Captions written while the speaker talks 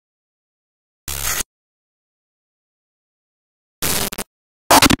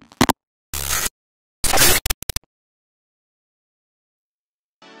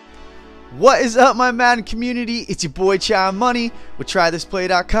What is up, my Madden community? It's your boy Chamoney with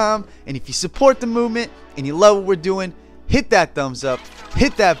TryThisPlay.com, and if you support the movement and you love what we're doing, hit that thumbs up,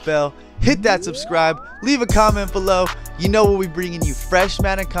 hit that bell, hit that subscribe, leave a comment below. You know we'll be bringing you fresh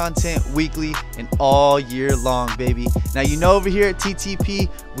Madden content weekly and all year long, baby. Now, you know over here at TTP,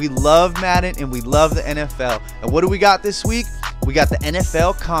 we love Madden and we love the NFL. And what do we got this week? We got the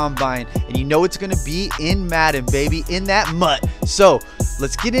NFL Combine, and you know it's going to be in Madden, baby, in that mutt. So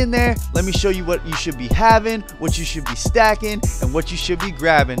let's get in there. Let me show you what you should be having, what you should be stacking, and what you should be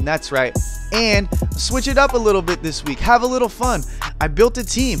grabbing. That's right. And switch it up a little bit this week. Have a little fun. I built a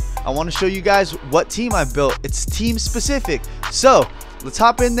team. I want to show you guys what team I built. It's team specific. So let's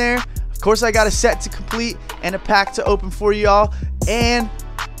hop in there. Of course, I got a set to complete and a pack to open for y'all. And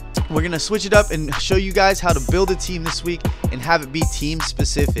we're going to switch it up and show you guys how to build a team this week and have it be team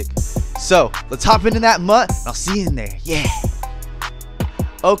specific. So let's hop into that mutt. I'll see you in there. Yeah.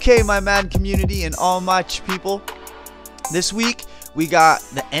 Okay, my Madden community and all my people. This week, we got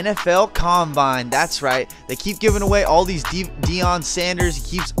the NFL Combine. That's right. They keep giving away all these Deion Sanders.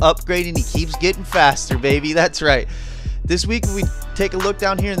 He keeps upgrading. He keeps getting faster, baby. That's right. This week, we take a look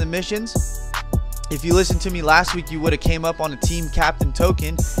down here in the missions. If you listened to me last week, you would have came up on a team captain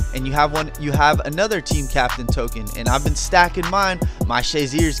token, and you have another team captain token, and I've been stacking mine. My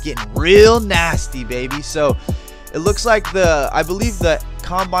Shazier's getting real nasty, baby. So it looks like I believe the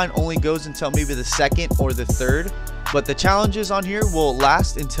Combine only goes until maybe the 2nd or the 3rd, but the challenges on here will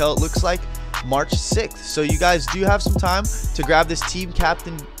last until it looks like March 6th. So you guys do have some time to grab this team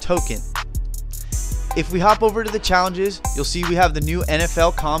captain token. If we hop over to the challenges, you'll see we have the new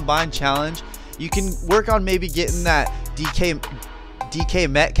NFL Combine challenge. You can work on maybe getting that DK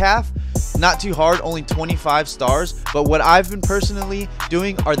Metcalf. Not too hard, only 25 stars. But what I've been personally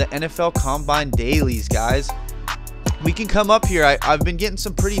doing are the NFL Combine dailies, guys. We can come up here. I've been getting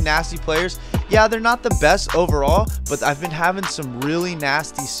some pretty nasty players. Yeah, they're not the best overall, but I've been having some really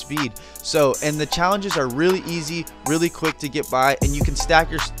nasty speed. So, and the challenges are really easy, really quick to get by, and you can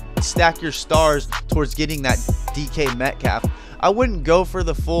stack your stars towards getting that DK Metcalf. I wouldn't go for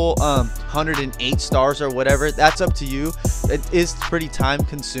the full 108 stars or whatever. That's up to you. It is pretty time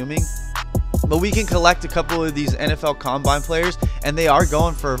consuming. But we can collect a couple of these NFL Combine players, and they are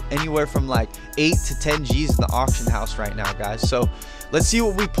going for anywhere from like 8 to 10 G's in the auction house right now, guys. So let's see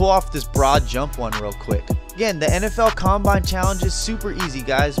what we pull off this broad jump one real quick. Again, the NFL Combine challenge is super easy,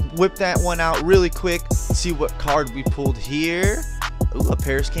 guys. Whip that one out really quick. See what card we pulled here. Ooh, a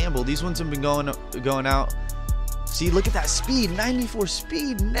Paris Campbell. These ones have been going out. See, look at that speed, 94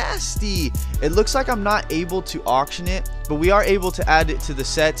 speed, nasty. It looks like I'm not able to auction it, but we are able to add it to the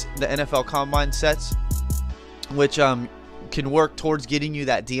sets, the NFL Combine sets, which can work towards getting you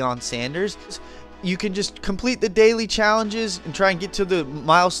that Deion Sanders. You can just complete the daily challenges and try and get to the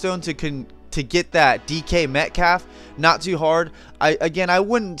milestone to get that DK Metcalf. Not too hard. I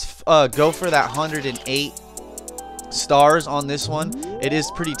wouldn't go for that 108 stars on this one. It is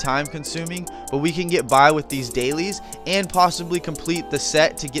pretty time consuming, but we can get by with these dailies and possibly complete the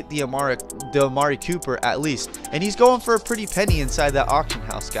set to get the Amari Cooper at least, and he's going for a pretty penny inside that auction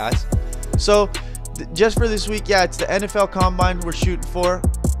house, guys. So just for this week, yeah, it's the NFL Combine we're shooting for,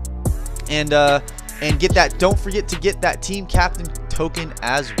 and get that. Don't forget to get that team captain token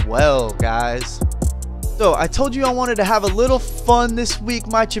as well, guys. So I told you I wanted to have a little fun this week,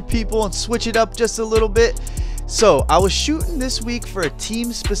 my people, and switch it up just a little bit. So I was shooting this week for a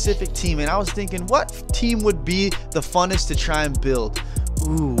team specific team, and I was thinking what team would be the funnest to try and build.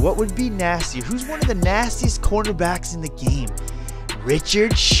 Ooh, what would be nastier? Who's one of the nastiest cornerbacks in the game?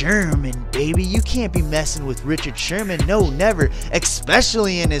 Richard Sherman, baby. You can't be messing with Richard Sherman. No, never.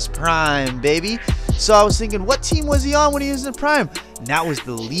 Especially in his prime, baby. So I was thinking, what team was he on when he was in prime? And that was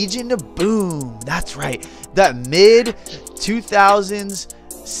the Legion of Boom. That's right. That mid-2000s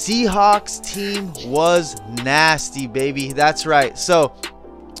Seahawks team was nasty, baby. That's right. So,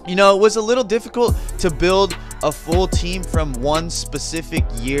 you know, it was a little difficult to build a full team from one specific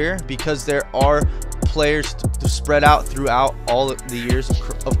year because there are players to spread out throughout all of the years,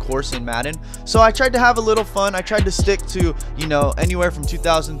 of course, in Madden. So I tried to have a little fun. I tried to stick to, you know, anywhere from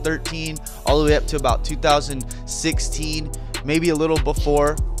 2013 all the way up to about 2016, maybe a little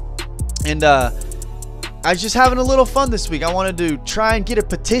before. And I was just having a little fun this week. I wanted to try and get a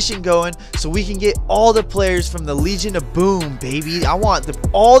petition going so we can get all the players from the Legion of Boom, baby. I want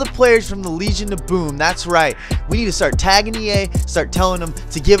all the players from the Legion of Boom. That's right. We need to start tagging EA, start telling them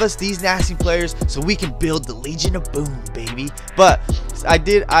to give us these nasty players so we can build the Legion of Boom, baby. But I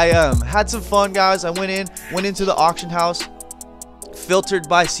had some fun, guys. I went into the auction house, filtered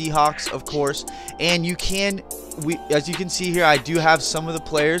by Seahawks, of course, and you can, as you can see here, I do have some of the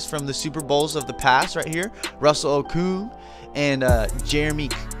players from the Super Bowls of the past right here. Russell Okung and Jeremy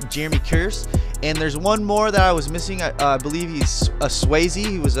Kearse. And there's one more that I was missing. I believe he's a Swayze.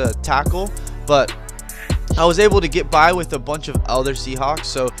 He was a tackle, but I was able to get by with a bunch of other Seahawks.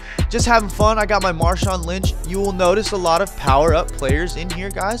 So just having fun. I got my Marshawn Lynch. You will notice a lot of power up players in here,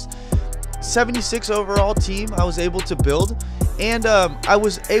 guys. 76 overall team I was able to build, and I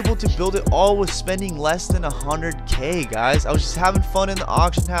was able to build it all with spending less than 100K, guys. I was just having fun in the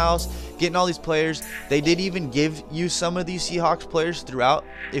auction house, getting all these players. They did even give you some of these Seahawks players throughout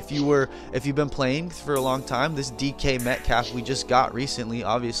if you've been playing for a long time. This DK Metcalf we just got recently,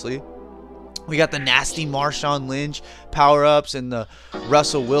 obviously. We got the nasty Marshawn Lynch power-ups and the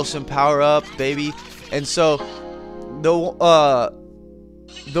Russell Wilson power-up, baby. And so the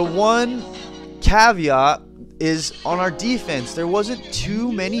one caveat is on our defense. There wasn't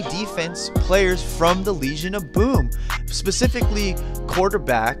too many defense players from the Legion of Boom, specifically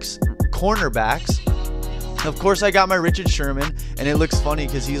cornerbacks. Of course, I got my Richard Sherman, and it looks funny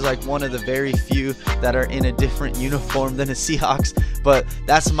because he's like one of the very few that are in a different uniform than a Seahawks, but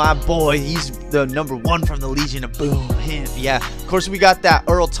that's my boy. He's the #1 from the Legion of Boom. Him, yeah. Of course, we got that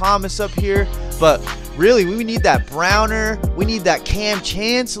Earl Thomas up here, but really, we need that Browner. We need that Cam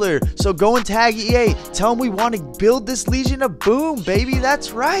Chancellor. So go and tag EA. Tell them we want to build this Legion of Boom, baby.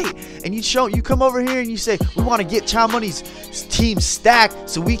 That's right. And you come over here and you say, we want to get Chamoney's team stacked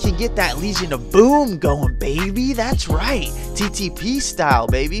so we can get that Legion of Boom going, baby. That's right. TTP style,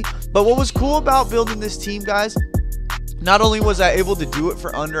 baby. But what was cool about building this team, guys, not only was I able to do it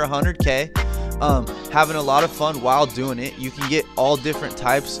for under 100K, having a lot of fun while doing it. You can get all different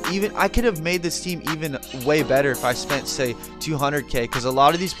types. Even I could have made this team even way better if I spent, say, 200K, because a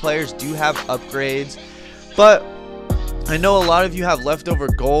lot of these players do have upgrades. But I know a lot of you have leftover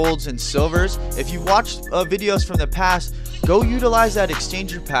golds and silvers. If you've watched videos from the past, go utilize that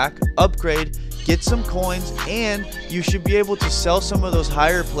exchanger pack, upgrade, get some coins, and you should be able to sell some of those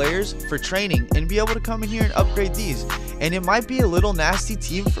higher players for training and be able to come in here and upgrade these. And it might be a little nasty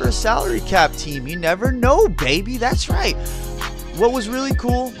team for a salary cap team. You never know, baby. That's right. What was really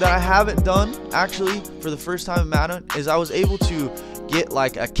cool that I haven't done actually for the first time in Madden is I was able to get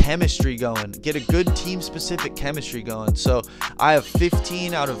like a chemistry going, get a good team specific chemistry going. So I have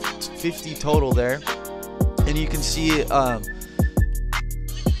 15 out of 50 total there, and you can see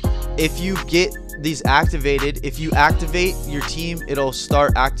if you get these activated, if you activate your team, it'll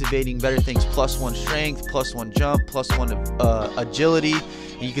start activating better things. +1 strength, +1 jump, +1 agility.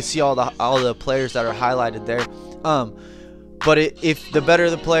 And you can see all the players that are highlighted there. But if the better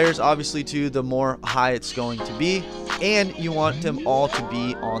the players, obviously too, the more high it's going to be, and you want them all to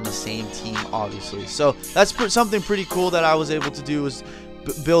be on the same team, obviously. So that's something pretty cool that I was able to do, was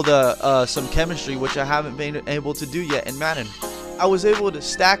build some chemistry, which I haven't been able to do yet in Madden. I was able to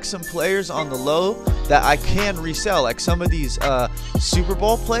stack some players on the low that I can resell, like some of these Super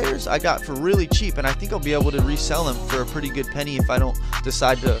Bowl players I got for really cheap, and I think I'll be able to resell them for a pretty good penny if I don't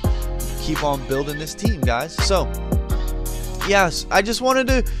decide to keep on building this team, guys. So yes, I just wanted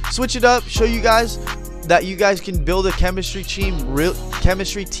to switch it up, show you guys that you guys can build a chemistry team real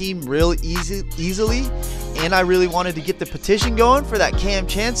easily. And I really wanted to get the petition going for that Cam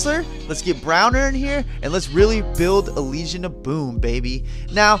Chancellor. Let's get Browner in here, and let's really build a Legion of Boom, baby.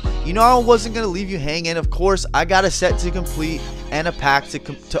 Now, you know I wasn't going to leave you hanging. Of course, I got a set to complete and a pack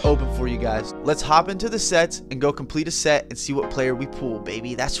to open for you guys. Let's hop into the sets and go complete a set and see what player we pull,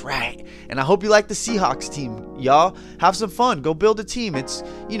 baby. That's right. And I hope you like the Seahawks team, y'all. Have some fun. Go build a team. It's,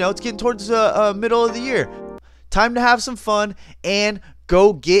 you know, it's getting towards the middle of the year. Time to have some fun and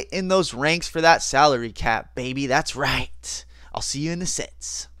go get in those ranks for that salary cap, baby. That's right. I'll see you in the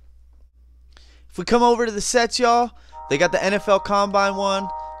sets. If we come over to the sets, y'all, they got the NFL Combine one.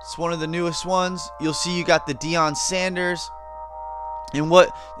 It's one of the newest ones. You'll see you got the Deion Sanders. And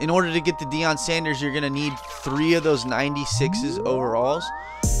in order to get the Deion Sanders, you're going to need 3 of those 96s overalls.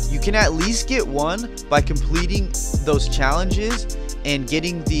 You can at least get one by completing those challenges and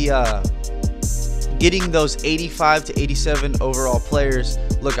getting those 85 to 87 overall players.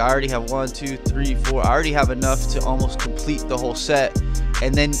 Look, I already have 1, 2, 3, 4. I already have enough to almost complete the whole set.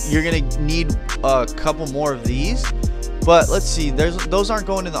 And then you're gonna need a couple more of these. But let's see, those aren't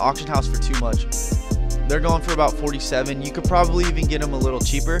going in the auction house for too much. They're going for about 47. You could probably even get them a little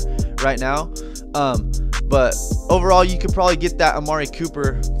cheaper right now. But overall, you could probably get that Amari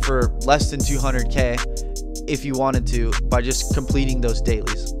Cooper for less than 200K if you wanted to by just completing those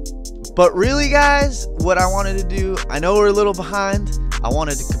dailies. But really, guys, what I wanted to do, I know we're a little behind. I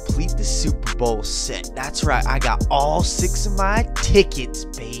wanted to complete the Super Bowl set. That's right, I got all 6 of my tickets,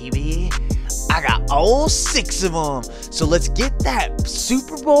 baby. I got all 6 of them. So let's get that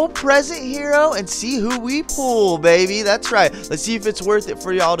Super Bowl present hero and see who we pull, baby. That's right. Let's see if it's worth it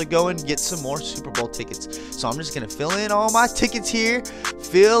for y'all to go and get some more Super Bowl tickets. So I'm just going to fill in all my tickets here.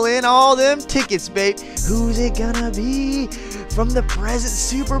 Fill in all them tickets, babe. Who's it going to be from the present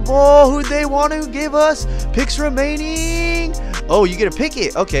Super Bowl? Who they want to give us? Picks remaining. Oh, you get to pick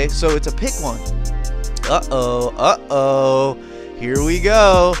it. Okay, so it's a pick one. Uh-oh. Here we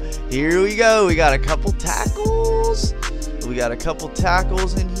go. Here we go. We got a couple tackles. We got a couple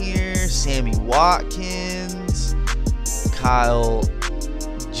tackles in here. Sammy Watkins. Kyle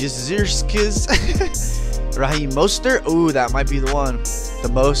Jizirskis. Raheem Mostert. Ooh, that might be the one. The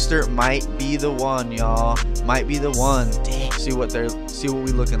Mostert might be the one, y'all. Might be the one. Dang. See what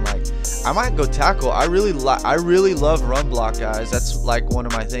we looking like. I might go tackle. I really love run block, guys. That's like one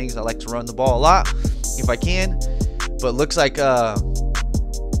of my things. I like to run the ball a lot if I can. But looks like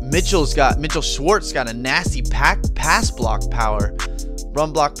Mitchell Schwartz got a nasty pass block power.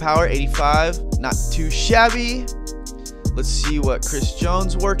 Run block power 85, not too shabby. Let's see what Chris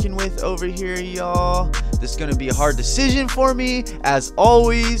Jones working with over here, y'all. This is gonna be a hard decision for me, as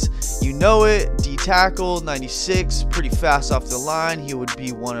always. You know it. D tackle 96, pretty fast off the line. He would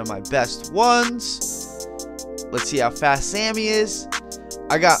be one of my best ones. Let's see how fast Sammy is.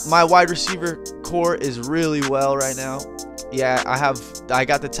 I got my wide receiver core is really well right now. Yeah, I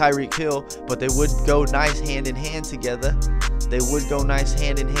got the Tyreek Hill, but they would go nice hand in hand together. They would go nice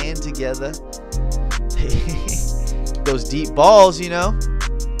hand in hand together. Those deep balls, you know,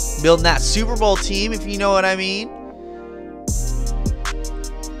 building that Super Bowl team, if you know what I mean.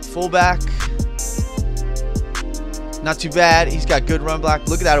 Fullback, not too bad. He's got good run block.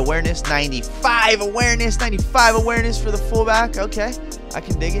 Look at that awareness, 95 awareness, 95 awareness for the fullback. Okay, I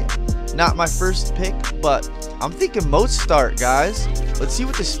can dig it. Not my first pick, but I'm thinking Mostert, guys. Let's see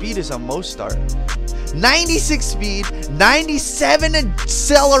what the speed is on Mostert. 96 speed, 97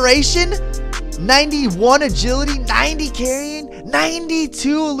 acceleration, 91 agility, 90 carrying,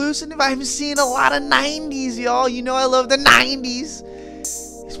 92 elusive. I'm seeing a lot of 90s, y'all. You know I love the 90s.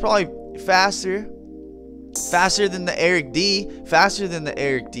 He's probably faster than the Eric D. Faster than the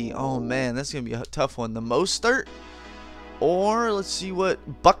Eric D. Oh, man, that's going to be a tough one. The Mostert. Or let's see what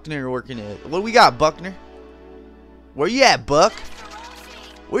Buckner working at. What do we got, Buckner? Where you at, Buck?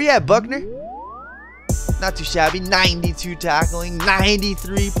 Where you at, Buckner? Not too shabby. 92 tackling,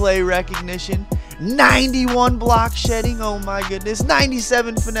 93 play recognition, 91 block shedding. Oh my goodness.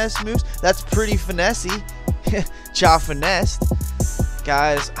 97 finesse moves. That's pretty finessey. Cha finessed.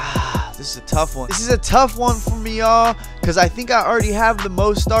 Guys, this is a tough one. This is a tough one for me, y'all, because I think I already have the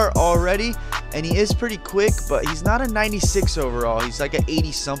Mostert already, and he is pretty quick, but he's not a 96 overall. He's like an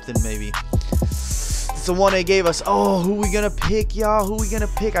 80 something maybe. It's the one they gave us. Oh, who we gonna pick, y'all? Who we gonna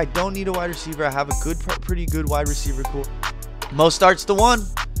pick? I don't need a wide receiver. I have a pretty good wide receiver. Cool. Mostert's the one.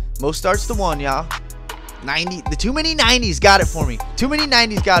 Mostert's the one, y'all. 90. The too many 90s got it for me. Too many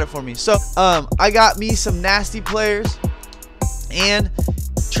 90s got it for me. So, I got me some nasty players, and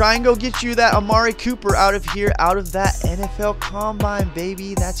try and go get you that Amari Cooper out of here, out of that NFL Combine,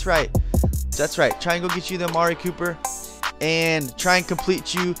 baby. That's right. That's right. Try and go get you the Amari Cooper, and try and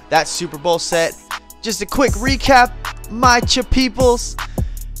complete you that Super Bowl set. Just a quick recap, my peoples.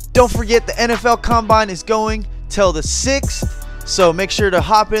 Don't forget the NFL Combine is going till the 6th. So make sure to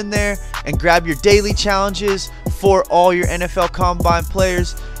hop in there and grab your daily challenges for all your NFL Combine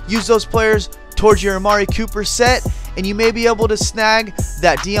players. Use those players towards your Amari Cooper set, and you may be able to snag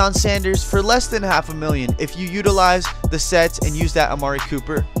that Deion Sanders for less than $500,000 if you utilize the sets and use that Amari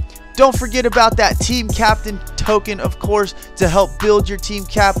Cooper. Don't forget about that team captain token, of course, to help build your team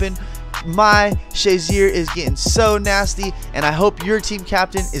captain. My Shazier is getting so nasty, and I hope your team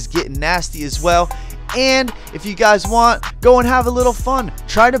captain is getting nasty as well. And if you guys want, go and have a little fun.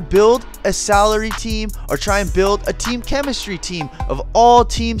 Try to build a salary team, or try and build a team chemistry team of all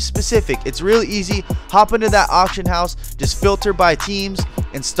teams specific. It's really easy. Hop into that auction house, just filter by teams,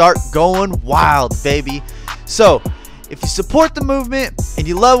 and start going wild, baby. So if you support the movement and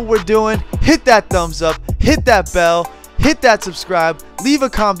you love what we're doing, hit that thumbs up, hit that bell, hit that subscribe, leave a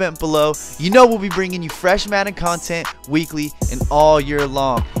comment below. You know we'll be bringing you fresh Madden content weekly and all year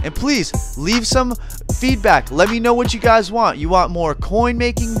long. And please leave some feedback. Let me know what you guys want. You want more coin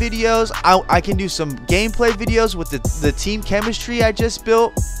making videos? I can do some gameplay videos with the team chemistry I just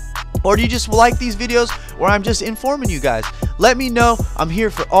built. Or do you just like these videos where I'm just informing you guys? Let me know. I'm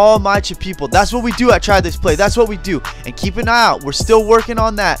here for all my people. That's what we do at TryThisPlay. That's what we do. And keep an eye out. We're still working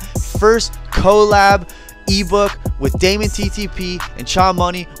on that first collab ebook with Damon TTP and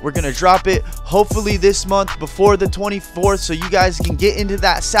Chamoney. We're gonna drop it hopefully this month before the 24th, so you guys can get into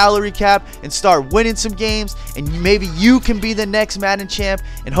that salary cap and start winning some games, and maybe you can be the next Madden champ,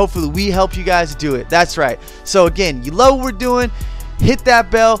 and hopefully we help you guys do it. That's right. So again, you love what we're doing, hit that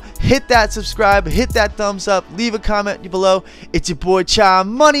bell, hit that subscribe, hit that thumbs up, leave a comment below. It's your boy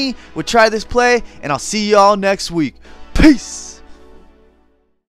Chamoney with Try This Play, and I'll see y'all next week. Peace.